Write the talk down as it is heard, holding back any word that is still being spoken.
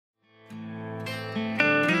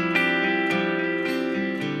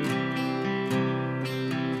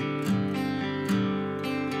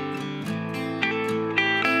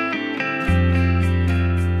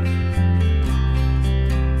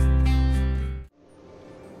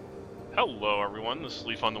Hello everyone, this is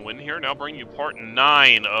Leaf on the Wind here, now bringing you part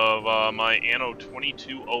 9 of my Anno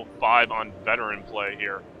 2205 on veteran play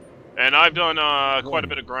here. And I've done quite a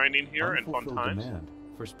bit of grinding here and fun times. Demand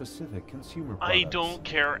for specific consumer products. I don't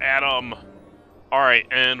care, Adam. Alright,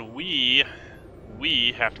 and we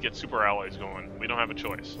have to get super alloys going. We don't have a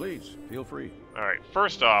choice. Please, feel free. Alright,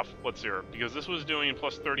 first off, let's hear it, because this was doing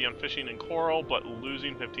plus 30 on fishing and coral, but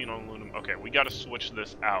losing 15 on aluminum. Okay, we gotta switch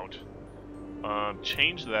this out.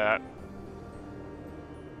 Change that.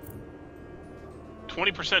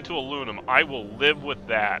 20% to aluminum. I will live with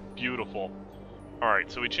that. Beautiful. Alright,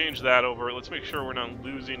 so we changed that over. Let's make sure we're not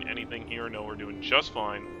losing anything here. No, we're doing just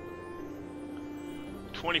fine.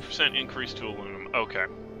 20% increase to aluminum. Okay.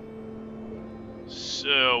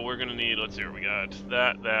 So, we're gonna need, let's see, we got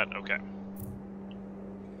that, okay.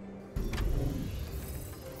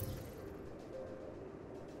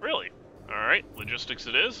 Really? Alright, logistics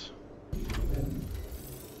it is.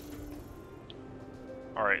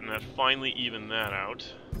 Alright, and that finally evened that out.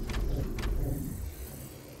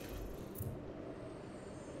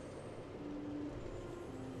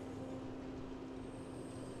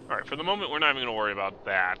 Alright, for the moment we're not even going to worry about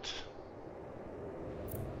that.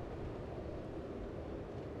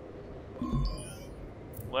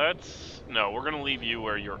 No, we're going to leave you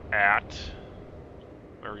where you're at.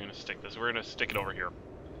 Where are we going to stick this? We're going to stick it over here.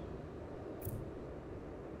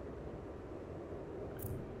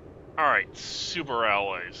 Alright, super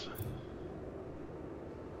alloys.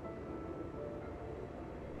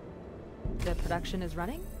 The production is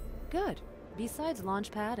running? Good. Besides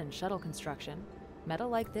launchpad and shuttle construction, metal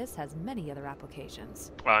like this has many other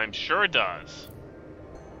applications. I'm sure it does.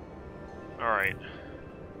 Alright.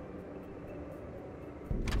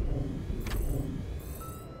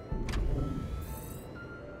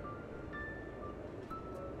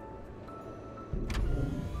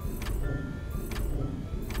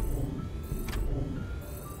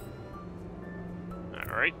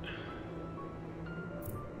 Alright.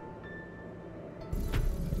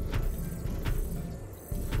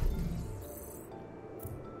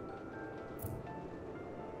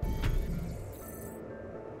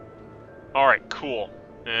 Alright, cool.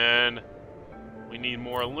 And we need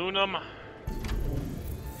more aluminum.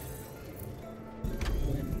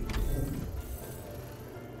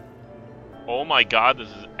 Oh my god, this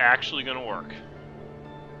is actually gonna work.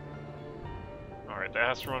 Alright, that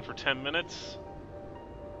has to run for 10 minutes.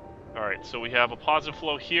 Alright, so we have a positive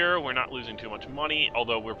flow here. We're not losing too much money,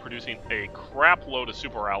 although we're producing a crap load of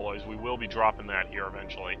super alloys. We will be dropping that here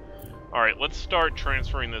eventually. Alright, let's start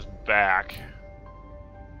transferring this back.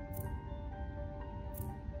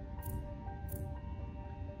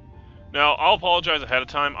 Now, I'll apologize ahead of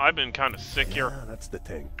time. I've been kind of sick here. Yeah, that's the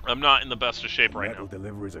thing. I'm not in the best of shape right Metal now.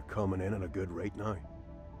 deliveries are coming in at a good rate now.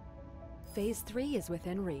 Phase 3 is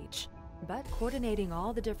within reach, but coordinating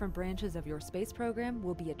all the different branches of your space program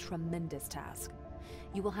will be a tremendous task.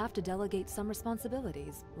 You will have to delegate some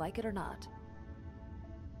responsibilities, like it or not.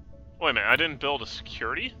 Wait a minute, I didn't build a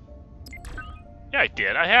security? Yeah, I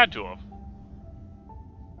did. I had to have.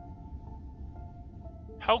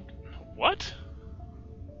 How? What?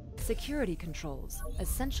 Security controls,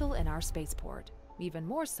 essential in our spaceport. Even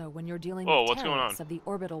more so when you're dealing Whoa, with what's going terrorists on? of the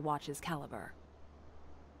Orbital Watch's caliber.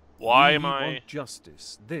 Why We am I... want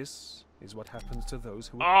justice. This is what happens to those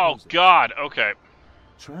who Oh, oppose it. God, okay.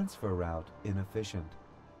 Transfer route inefficient.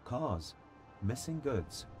 Cause missing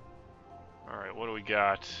goods. Alright, what do we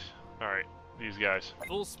got? Alright, these guys.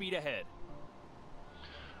 Full speed ahead.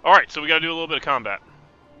 Alright, so we gotta do a little bit of combat.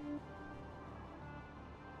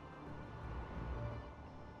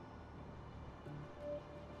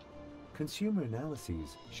 Consumer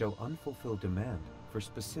analyses show unfulfilled demand for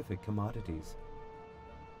specific commodities.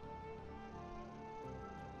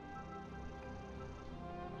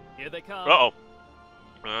 Here they come. Uh-oh.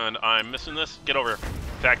 And I'm missing this. Get over here.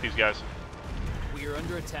 Attack these guys. We are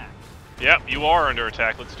under attack. Yep, you are under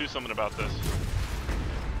attack. Let's do something about this.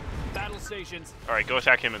 Battle stations. Alright, go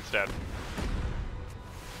attack him instead.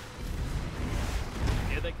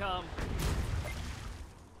 Here they come.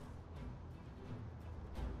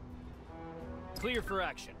 Clear for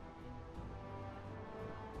action.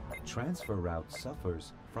 Transfer route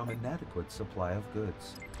suffers from inadequate supply of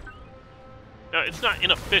goods. No, it's not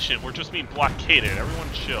inefficient. We're just being blockaded.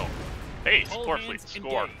 Everyone chill. Hey, All support hands fleet,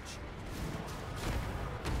 score. engage.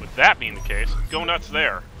 With that being the case, go nuts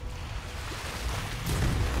there.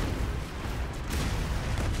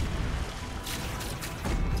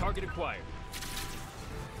 Target acquired.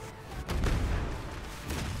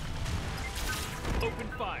 Open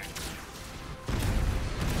fire.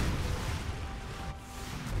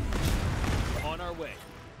 On our way.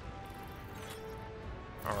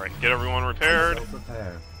 Alright, get everyone repaired.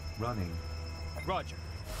 Self-repair. Running. Roger.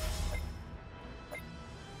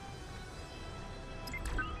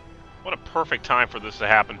 What a perfect time for this to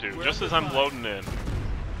happen to, We're just under as I'm fire. loading in.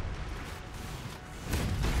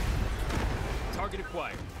 Target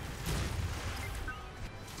acquired.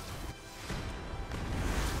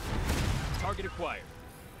 Target acquired.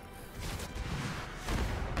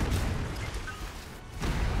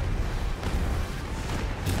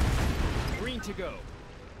 Green to go.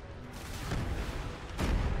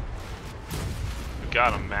 We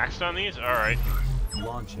got them maxed on these? Alright.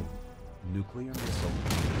 Launching. Nuclear missile.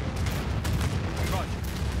 Roger.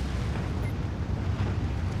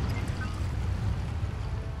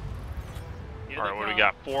 Here Alright, they what do we come.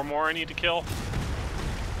 got? 4 more I need to kill?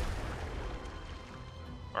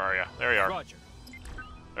 Oh yeah, there you are. Roger.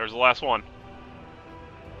 There's the last one.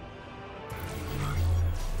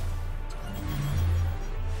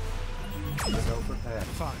 Self-repair.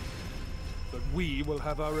 Fine. But we will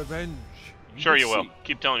have our revenge. Sure you will. see.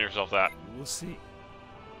 Keep telling yourself that. You will see.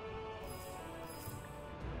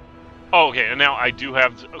 Oh, okay, and now I do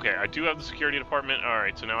have... Okay, I do have the security department.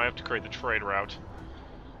 Alright, so now I have to create the trade route.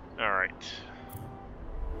 Alright.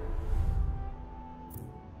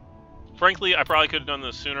 Frankly, I probably could have done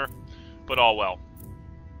this sooner, but all well.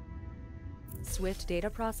 Swift data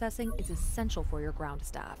processing is essential for your ground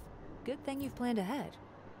staff. Good thing you've planned ahead.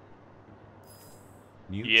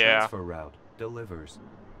 New Yeah. transfer route. Delivers.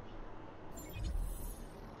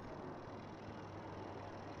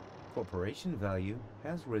 Corporation value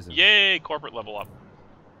has risen. Yay, corporate level up.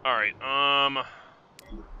 Alright,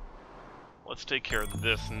 let's take care of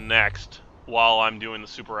this next while I'm doing the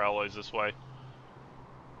super alloys this way.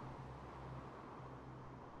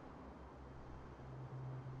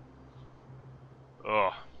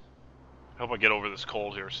 Ugh. Hope I get over this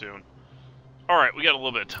cold here soon. Alright, we got a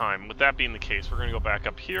little bit of time. With that being the case, we're going to go back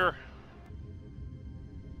up here.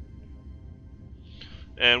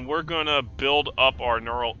 And we're going to build up our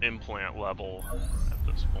neural implant level at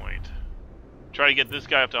this point. Try to get this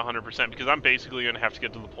guy up to 100% because I'm basically going to have to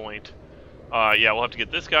get to the point. Yeah, we'll have to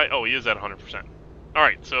get this guy. Oh, he is at 100%.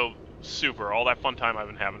 Alright, so super. All that fun time I've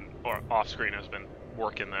been having off screen has been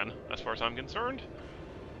working then, as far as I'm concerned.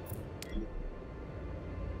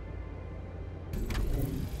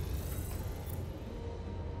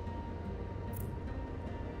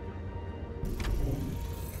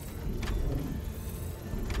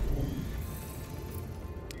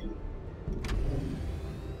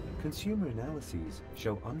 Consumer analyses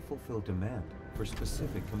show unfulfilled demand for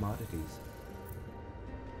specific commodities.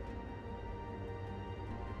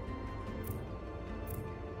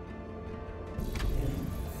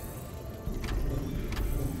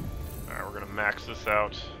 Alright, we're going to max this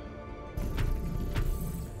out.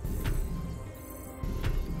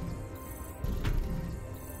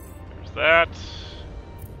 There's that.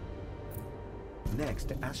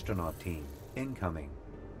 Next astronaut team incoming.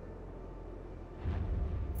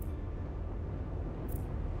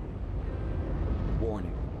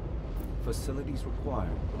 Warning. Facilities require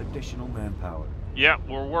additional manpower. Yeah,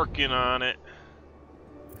 we're working on it.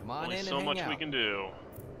 Come on Only in so and much hang we out. can do.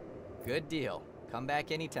 Good deal. Come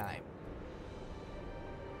back anytime.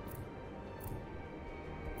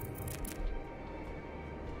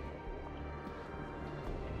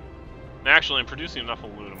 Actually, I'm producing enough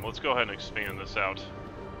aluminum. Let's go ahead and expand this out.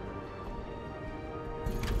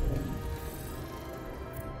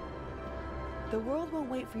 The world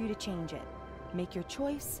won't wait for you to change it. Make your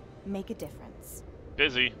choice, make a difference.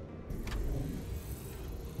 Busy.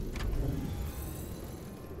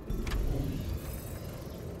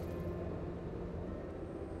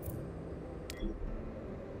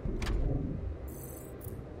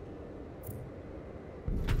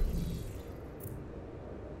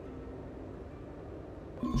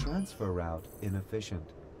 Transfer route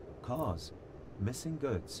inefficient. Cause missing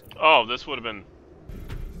goods. Oh, this would have been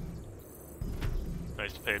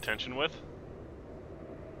nice to pay attention with.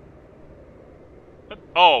 What?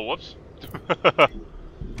 Oh, whoops.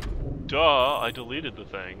 Duh, I deleted the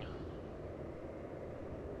thing.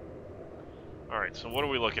 Alright, so what are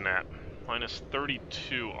we looking at? Minus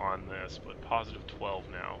 32 on this, but positive 12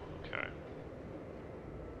 now. Okay.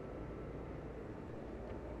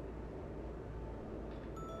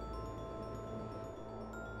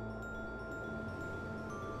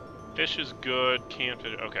 Fish is good, canned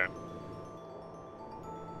fish, okay.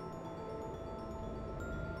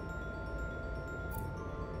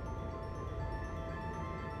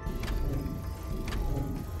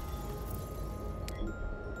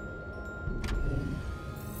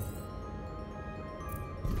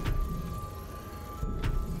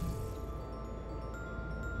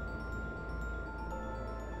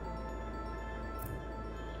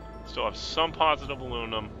 Still have some positive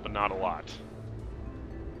aluminum, but not a lot.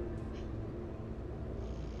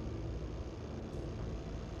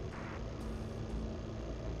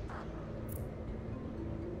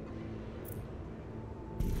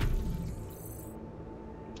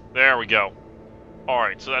 There we go.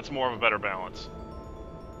 Alright, so that's more of a better balance.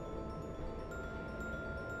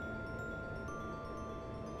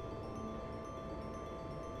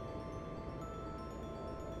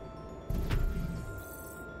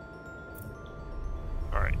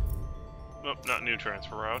 Alright. Nope, not new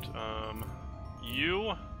transfer route.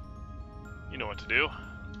 You know what to do.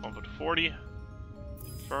 Bump it to 40.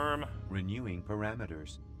 Confirm. Renewing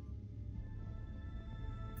parameters.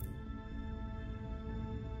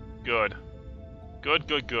 Good. Good,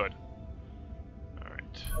 good, good.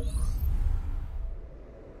 Alright.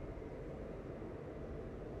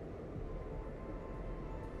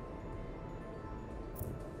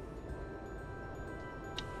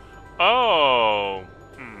 Oh!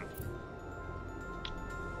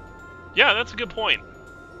 Yeah, that's a good point.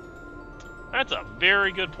 That's a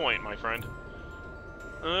very good point, my friend.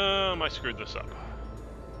 I screwed this up.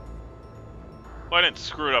 Well, I didn't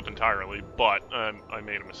screw it up entirely, but I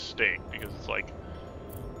made a mistake, because it's like,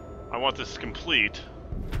 I want this complete.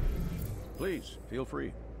 Please, feel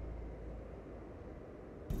free.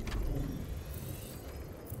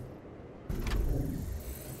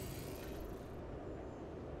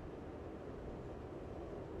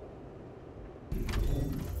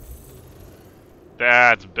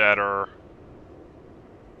 That's better.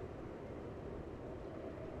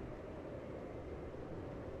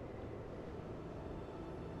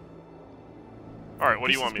 Alright, what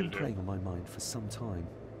do you want me to This has been do? playing on my mind for some time.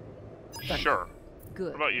 Sure.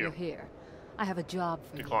 Good. What about you? You're here. I have a job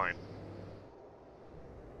for you. Decline.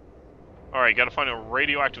 Alright, gotta find a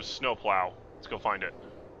radioactive snowplow. Let's go find it.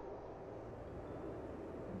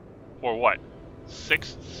 Or what?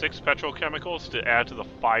 Six petrochemicals to add to the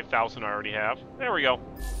 5,000 I already have? There we go.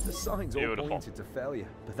 The signs all Beautiful. pointed to failure,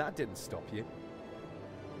 but that didn't stop you.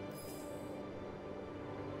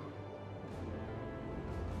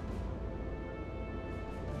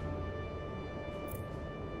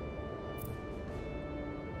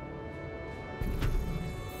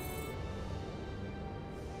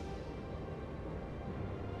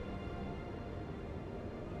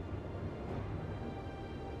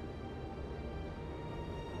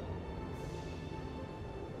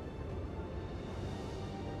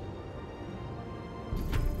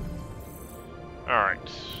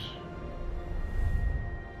 Alright.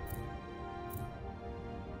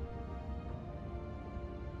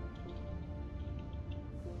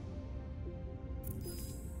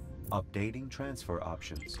 Updating transfer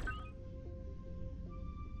options.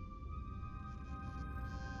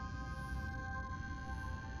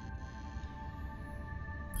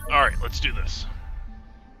 Alright, let's do this.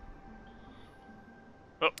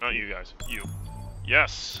 Oh, not you guys. You.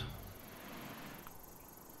 Yes.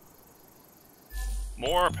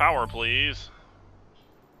 More power, please.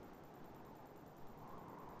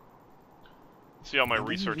 Let's see how my And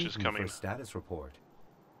when you research leave is me coming. for a status report.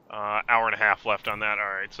 Hour and a half left on that.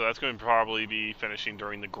 Alright, so that's going to probably be finishing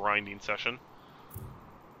during the grinding session.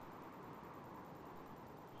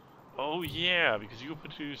 Oh yeah, because you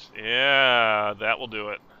produce... Yeah, that will do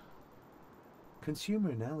it. Consumer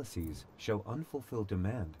analyses show unfulfilled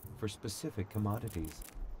demand for specific commodities.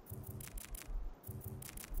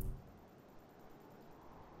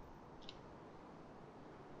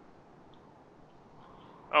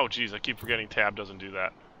 Oh geez, I keep forgetting tab doesn't do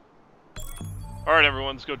that. Alright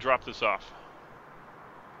everyone, let's go drop this off.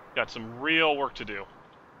 Got some real work to do.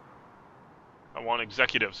 I want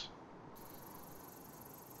executives.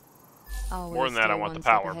 Always More than that, stay I want the one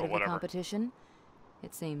step power, ahead but of the whatever. competition.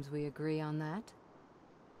 It seems we agree on that.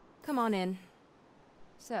 Come on in.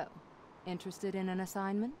 So, interested in an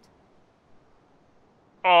assignment?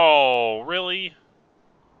 Oh, really?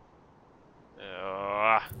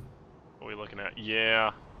 What are we looking at?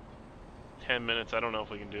 Yeah. 10 minutes, I don't know if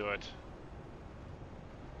we can do it.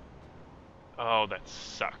 Oh, that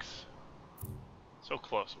sucks. So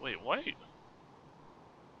close. Wait, wait.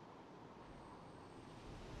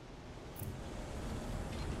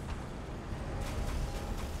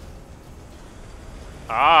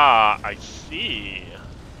 Ah, I see.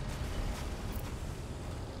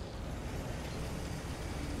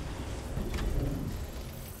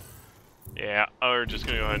 Yeah, we're just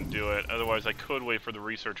gonna go ahead and do it. Otherwise, I could wait for the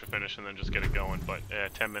research to finish and then just get it going. But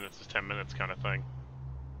 10 minutes is 10 minutes kind of thing.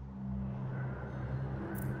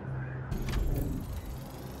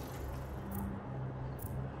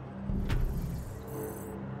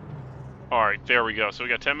 Alright, there we go. So we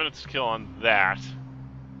got 10 minutes to kill on that.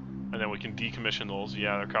 And then we can decommission those.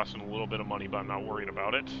 Yeah, they're costing a little bit of money, but I'm not worried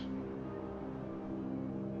about it.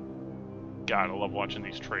 God, I love watching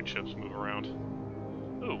these trade ships move around.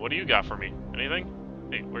 Ooh, what do you got for me? Anything?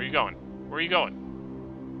 Hey, where are you going? Where are you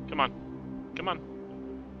going? Come on. Come on.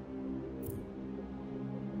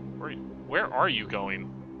 Where are you going?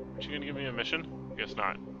 Are you gonna give me a mission? Guess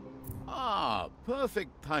not. Ah,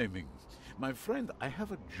 perfect timing. My friend, I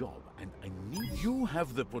have a job, and I need you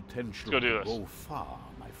have the potential Let's go do to this. go far,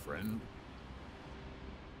 my friend.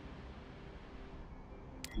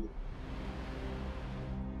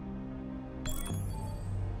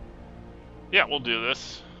 Yeah, we'll do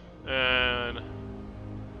this. And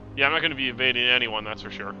yeah, I'm not gonna be evading anyone, that's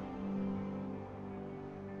for sure.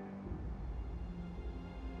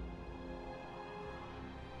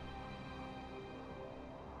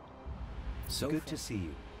 So good to see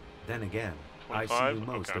you. Then again, I see 25? you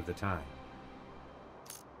most Okay. of the time.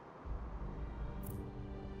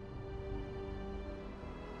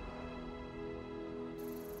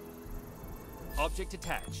 Object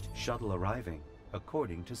attached. Shuttle arriving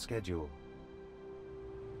according to schedule.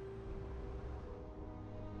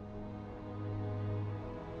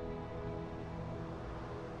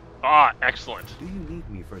 Ah, excellent. Do you need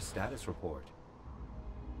me for a status report?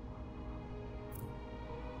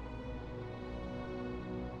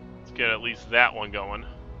 Let's get at least that one going.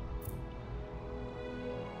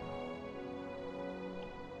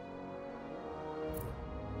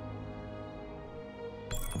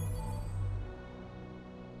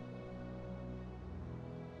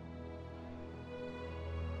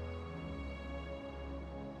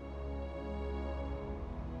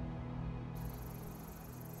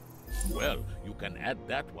 Well, you can add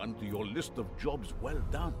that one to your list of jobs well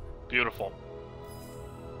done. Beautiful.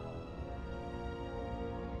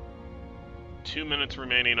 2 minutes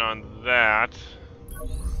remaining on that.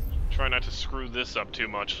 Try not to screw this up too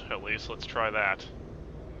much, at least. Let's try that.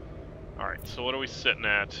 Alright, so what are we sitting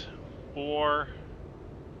at? 4.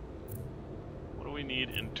 What do we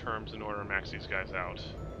need in terms in order to max these guys out?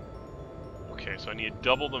 Okay, so I need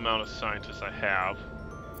double the amount of scientists I have.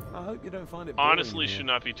 I hope you don't find it boring Honestly, in here. should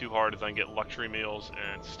not be too hard as I can get luxury meals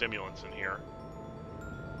and stimulants in here.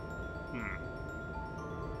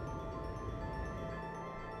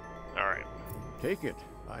 Alright. Take it.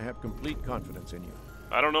 I have complete confidence in you.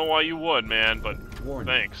 I don't know why you would, man, but Warning.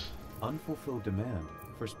 thanks. Unfulfilled demand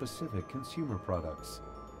for specific consumer products.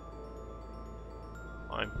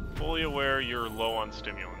 I'm fully aware you're low on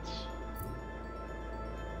stimulants.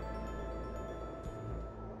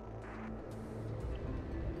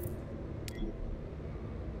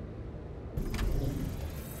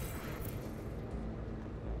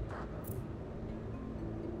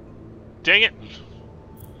 Dang it!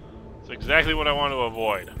 It's exactly what I want to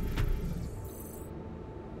avoid.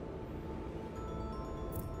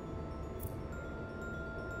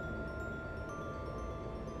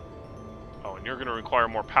 Oh, and you're going to require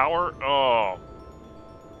more power? Oh.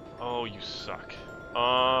 Oh, you suck.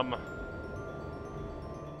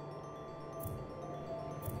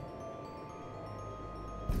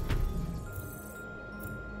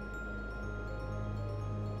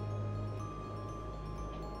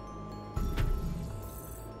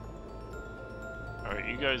 Alright,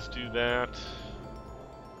 you guys do that.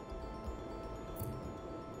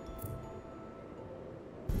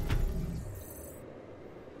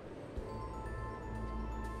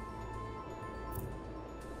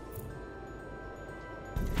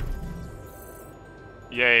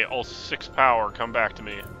 Yay, all 6 power, come back to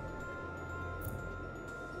me.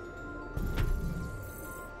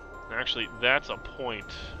 Actually, that's a point.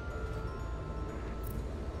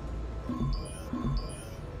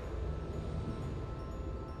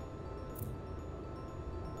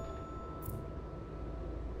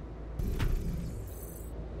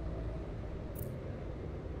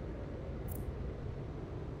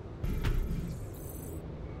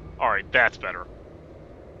 Alright, that's better.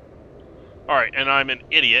 Alright, and I'm an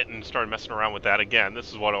idiot and started messing around with that again. This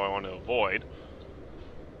is what I want to avoid.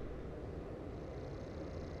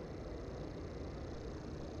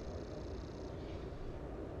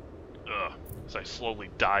 Ugh, as I slowly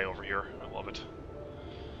die over here. I love it.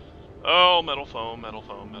 Oh, metal foam, metal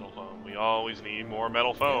foam, metal foam. We always need more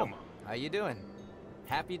metal foam. How you doing?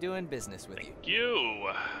 Happy doing business with you. Thank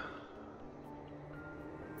you.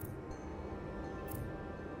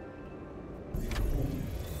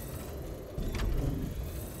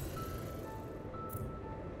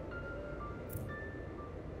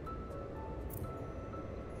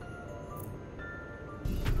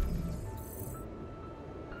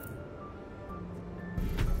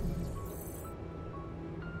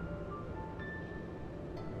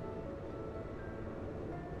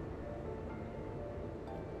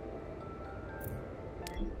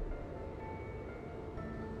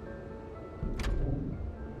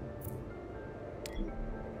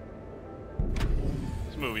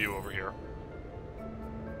 move you over here.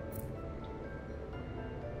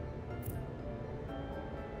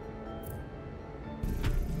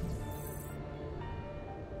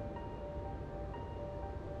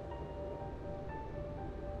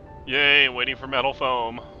 Yay, waiting for metal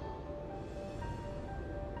foam.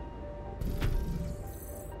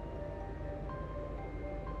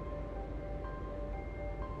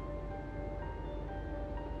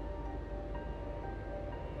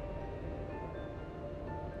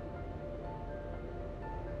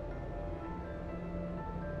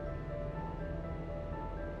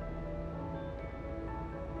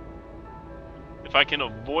 If I can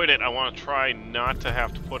avoid it, I want to try not to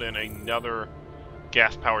have to put in another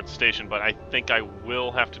gas-powered station, but I think I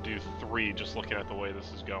will have to do 3 just looking at the way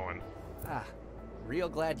this is going. Ah, real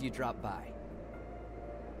glad you dropped by.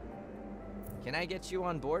 Can I get you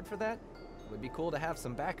on board for that? Would be cool to have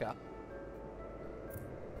some backup.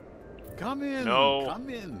 Come in. No. Come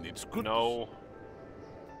in. It's good. No.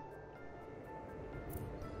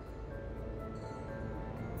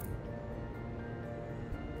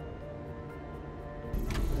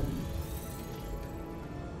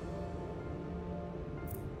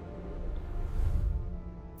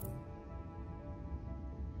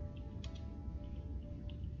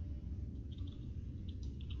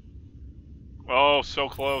 Oh, so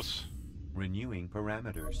close. Renewing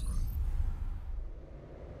parameters.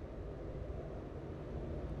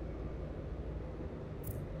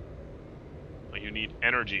 But you need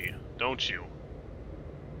energy, don't you?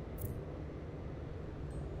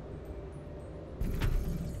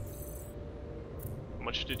 How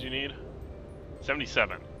much did you need?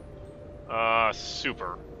 77.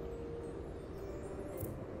 Super.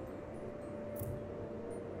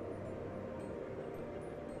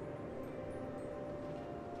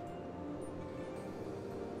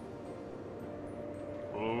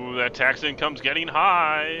 Ooh, that tax income's getting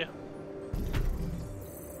high.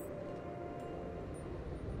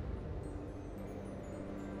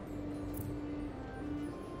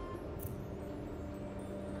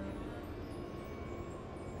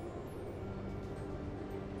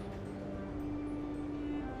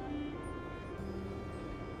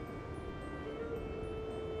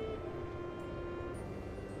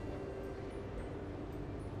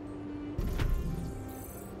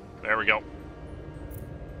 There we go.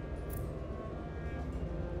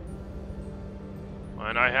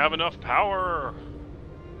 And I have enough power.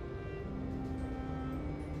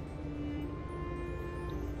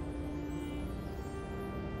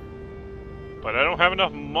 But I don't have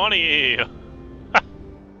enough money.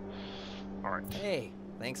 Alright. Hey,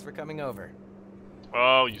 thanks for coming over.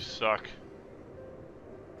 Oh, you suck.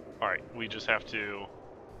 Alright, we just have to...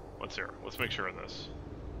 What's here? Let's make sure of this.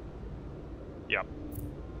 Yep.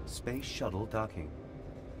 Space shuttle docking.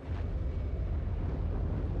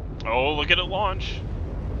 Oh, look at it launch.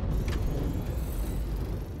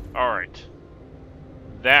 Alright.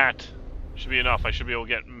 That should be enough. I should be able to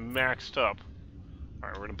get maxed up.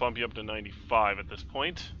 Alright, we're going to bump you up to 95 at this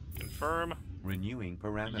point. Confirm. Renewing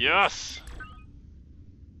parameters. Yes!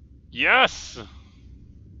 Yes!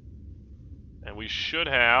 And we should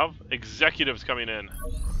have executives coming in.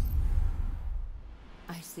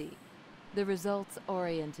 I see. The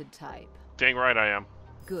results-oriented type. Dang right I am.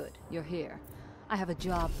 Good, you're here. I have a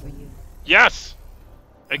job for you. Yes!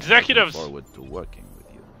 Executives! Looking forward to working with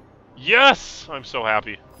you. Yes! I'm so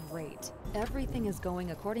happy. Great. Everything is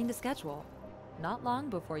going according to schedule. Not long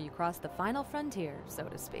before you cross the final frontier, so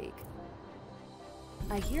to speak.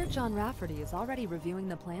 I hear John Rafferty is already reviewing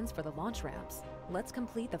the plans for the launch ramps. Let's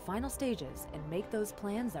complete the final stages and make those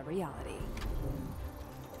plans a reality.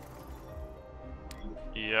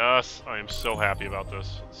 Yes, I am so happy about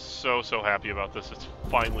this. So happy about this. It's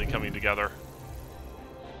finally coming together.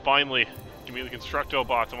 Finally. Give me the Constructo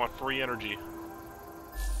bots. I want free energy.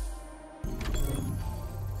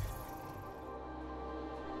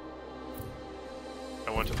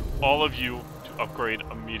 I want all of you to upgrade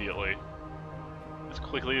immediately. As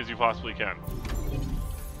quickly as you possibly can.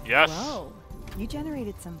 Yes! Whoa, you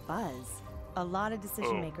generated some buzz. A lot of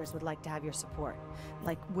decision makers would like to have your support.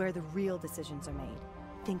 Like where the real decisions are made.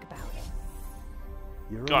 Think about it.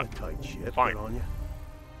 You're Done. on a tight ship, Fine. good on you.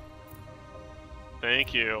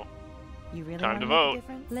 Thank you. You really Time want to make a vote.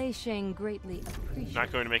 difference? Lei Sheng greatly appreciates.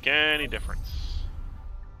 Not going to make any difference.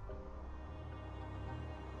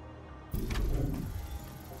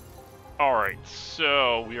 Alright,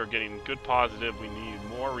 so we are getting good positive. We need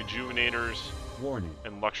more rejuvenators Warning.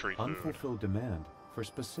 and luxury food. Unfulfilled demand for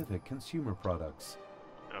specific consumer products.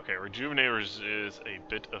 Okay, rejuvenators is a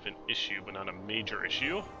bit of an issue, but not a major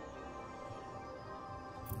issue.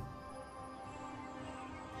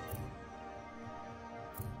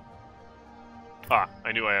 Ah,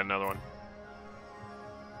 I knew I had another one.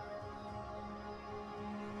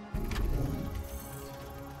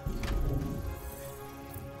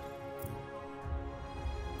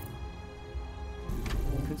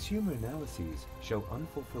 Consumer analyses show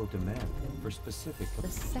unfulfilled demand for specific... The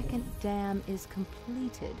second dam is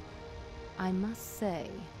completed. I must say,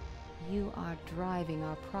 you are driving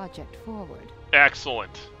our project forward.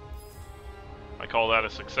 Excellent. I call that a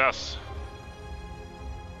success.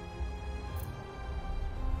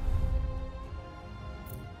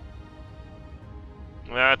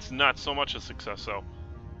 That's not so much a success, though.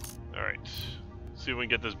 Alright. See if we can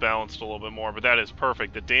get this balanced a little bit more, but that is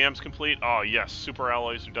perfect. The dam's complete. Oh, yes. Super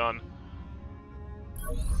alloys are done.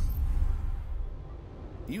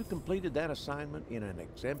 You completed that assignment in an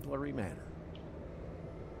exemplary manner.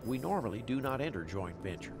 We normally do not enter joint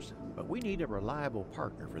ventures, but we need a reliable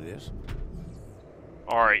partner for this.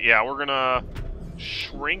 Alright, yeah, we're gonna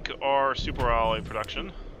shrink our super alloy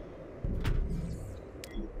production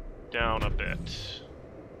down a bit.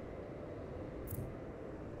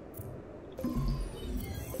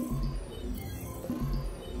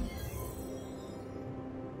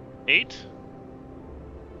 Eight?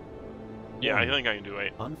 Yeah, I think I can do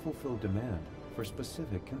 8. Unfulfilled demand for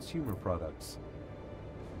specific consumer products.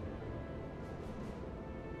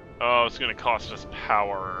 Oh, it's gonna cost us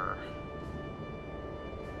power.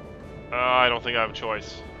 I don't think I have a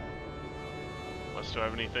choice. Unless do I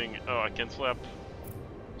have anything... Oh, I can slap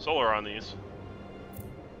solar on these.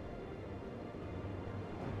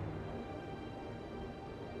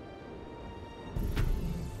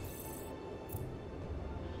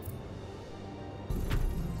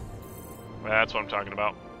 That's what I'm talking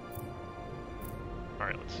about.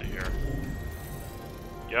 Alright, let's see here.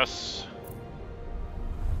 Yes.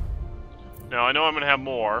 Now, I know I'm going to have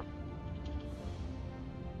more.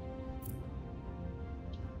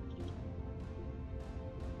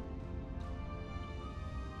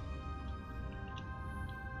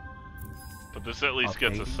 But this at least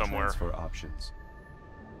gets us somewhere. Transfer options.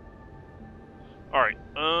 Alright,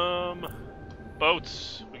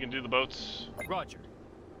 boats. We can do the boats. Roger.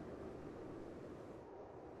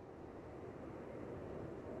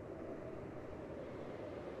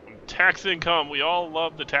 Tax income. We all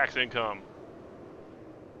love the tax income.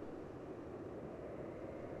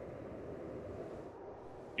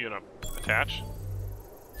 You gonna attach?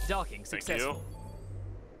 Docking successful. Thank you.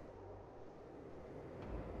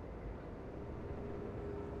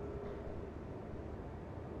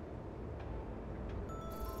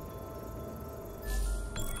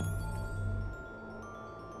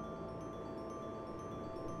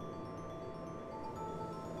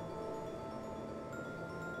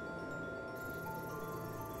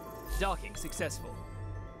 Docking successful.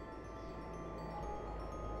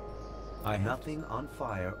 Nothing on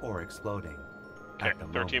fire or exploding. Okay,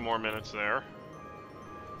 13 more minutes there.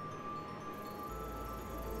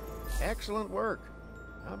 Excellent work.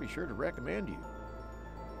 I'll be sure to recommend you.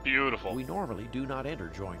 Beautiful. We normally do not enter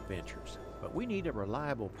joint ventures, but we need a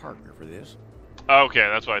reliable partner for this. Okay,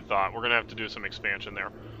 that's what I thought. We're going to have to do some expansion there.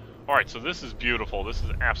 Alright, so this is beautiful. This is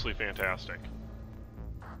absolutely fantastic.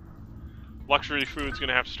 Luxury food's going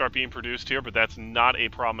to have to start being produced here, but that's not a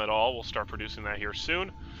problem at all. We'll start producing that here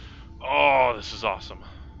soon. Oh, this is awesome.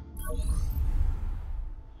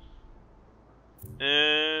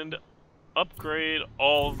 And upgrade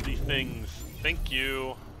all the things. Thank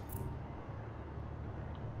you.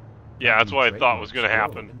 Yeah, that's what I thought was going to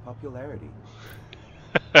happen. In popularity.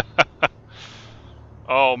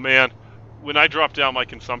 Oh man, when I drop down my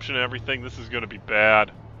consumption and everything, this is going to be bad.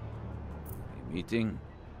 A meeting?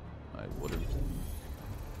 I wouldn't.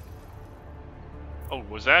 Oh,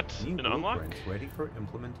 was that New an unlock? blueprints ready for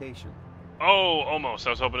implementation. Oh, almost. I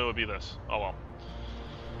was hoping it would be this. Oh well.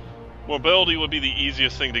 Mobility would be the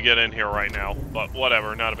easiest thing to get in here right now, but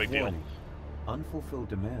whatever, not a big deal. Warning. Unfulfilled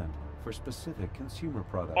demand for specific consumer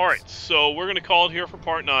products. Alright, so we're going to call it here for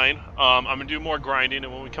part 9. I'm going to do more grinding,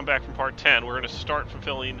 and when we come back from part 10, we're going to start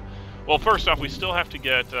fulfilling... Well, first off, we still have to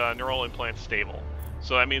get neural implants stable.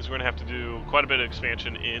 So that means we're going to have to do quite a bit of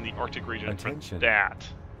expansion in the Arctic region Attention. for that.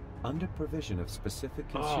 Under provision of specific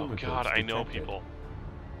consumer Oh god, goods I know detected. people.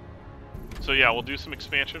 So yeah, we'll do some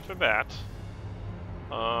expansion for that.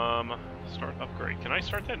 Start upgrade. Can I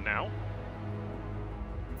start that now?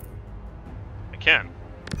 I can.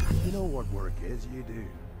 You know what work is, you do.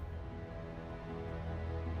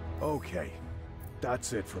 Okay,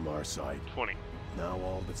 that's it from our side. 20. Now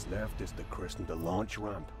all that's left is to christen the launch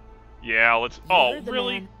ramp. Yeah, let's... You Oh, heard the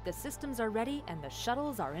really? man. The systems are ready and the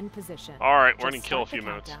shuttles are in position. Alright, we're Just gonna kill a start few the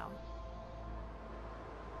minutes. countdown.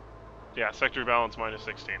 Yeah, sector balance minus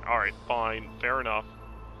 16. Alright, fine. Fair enough.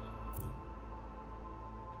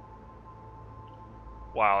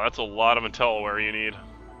 Wow, that's a lot of IntelliWare you need.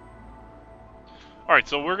 Alright,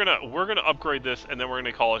 so we're gonna upgrade this, and then we're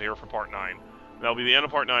gonna call it here for part 9. That'll be the end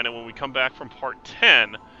of part 9, and when we come back from part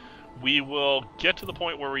 10, we will get to the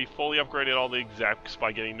point where we fully upgraded all the execs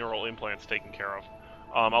by getting neural implants taken care of.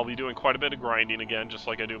 I'll be doing quite a bit of grinding again, just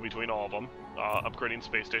like I do between all of them, upgrading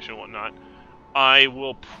space station and whatnot. I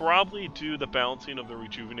will probably do the balancing of the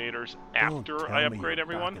rejuvenators after I upgrade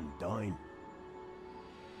everyone.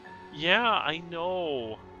 Yeah, I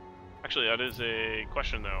know. Actually, that is a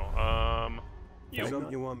question though.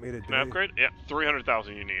 Something you want me to do? Can I upgrade? Yeah,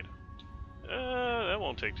 300,000 you need. That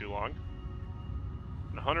won't take too long.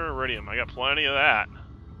 100 iridium, I got plenty of that.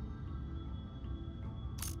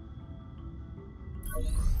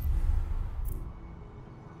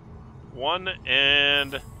 One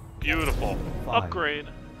and beautiful. 5, Upgrade.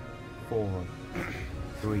 4,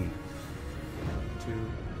 3, 2,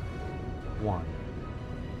 1.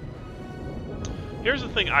 Here's the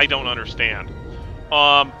thing I don't understand.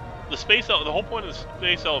 The whole point of the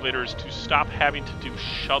space elevator is to stop having to do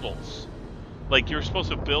shuttles. Like, you're supposed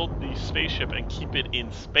to build the spaceship and keep it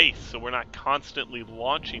in space, so we're not constantly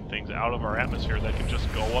launching things out of our atmosphere that can just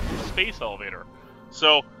go up the space elevator.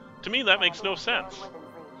 So, to me, that makes no sense.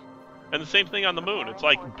 And the same thing on the moon. It's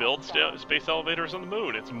like, build space elevators on the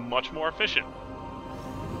moon. It's much more efficient.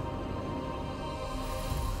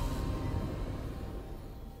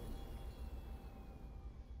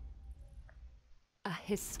 A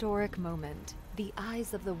historic moment. The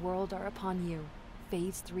eyes of the world are upon you.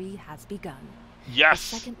 Phase 3 has begun.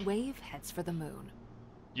 Yes! The second wave heads for the moon.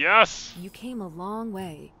 Yes! You came a long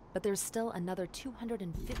way, but there's still another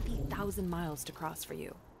 250,000 miles to cross for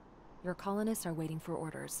you. Your colonists are waiting for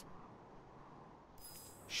orders.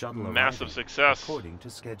 Shuttle Massive arriving success. according to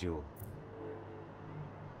schedule.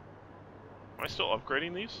 Am I still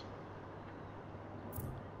upgrading these?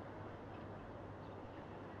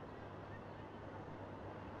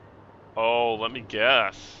 Oh, let me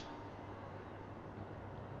guess.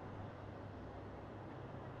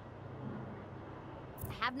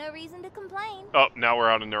 Have no reason to complain. Oh, now we're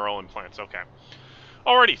out of neural implants. Okay.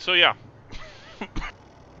 Alrighty, so yeah.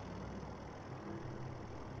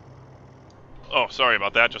 Oh, sorry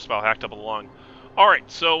about that. Just about hacked up along. Alright,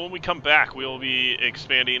 so when we come back, we'll be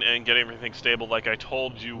expanding and getting everything stable like I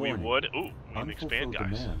told you we would. Ooh, we need to expand,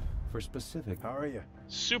 guys. Demand for specific. How are you?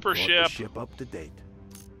 Super Brought ship. the ship up to date.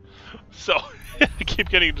 So, I keep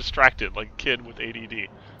getting distracted like a kid with ADD.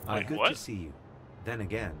 Like, Good what? to see you. Then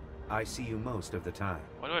again, I see you most of the time.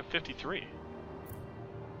 Why do I have 53?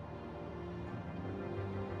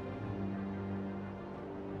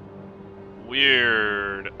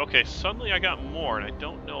 Weird. Okay, suddenly I got more, and I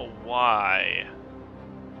don't know why.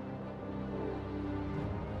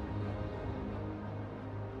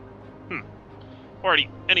 Alrighty,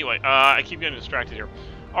 anyway, I keep getting distracted here.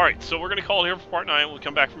 Alright, so we're going to call it here for part 9. We'll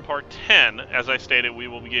come back from part 10. As I stated, we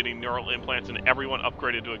will be getting neural implants and everyone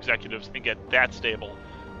upgraded to executives and get that stable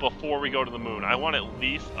before we go to the moon. I want at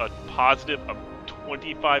least a positive of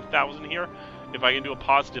 25,000 here. If I can do a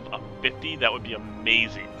positive of 50, that would be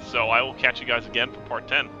amazing. So I will catch you guys again for part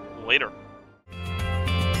 10 later.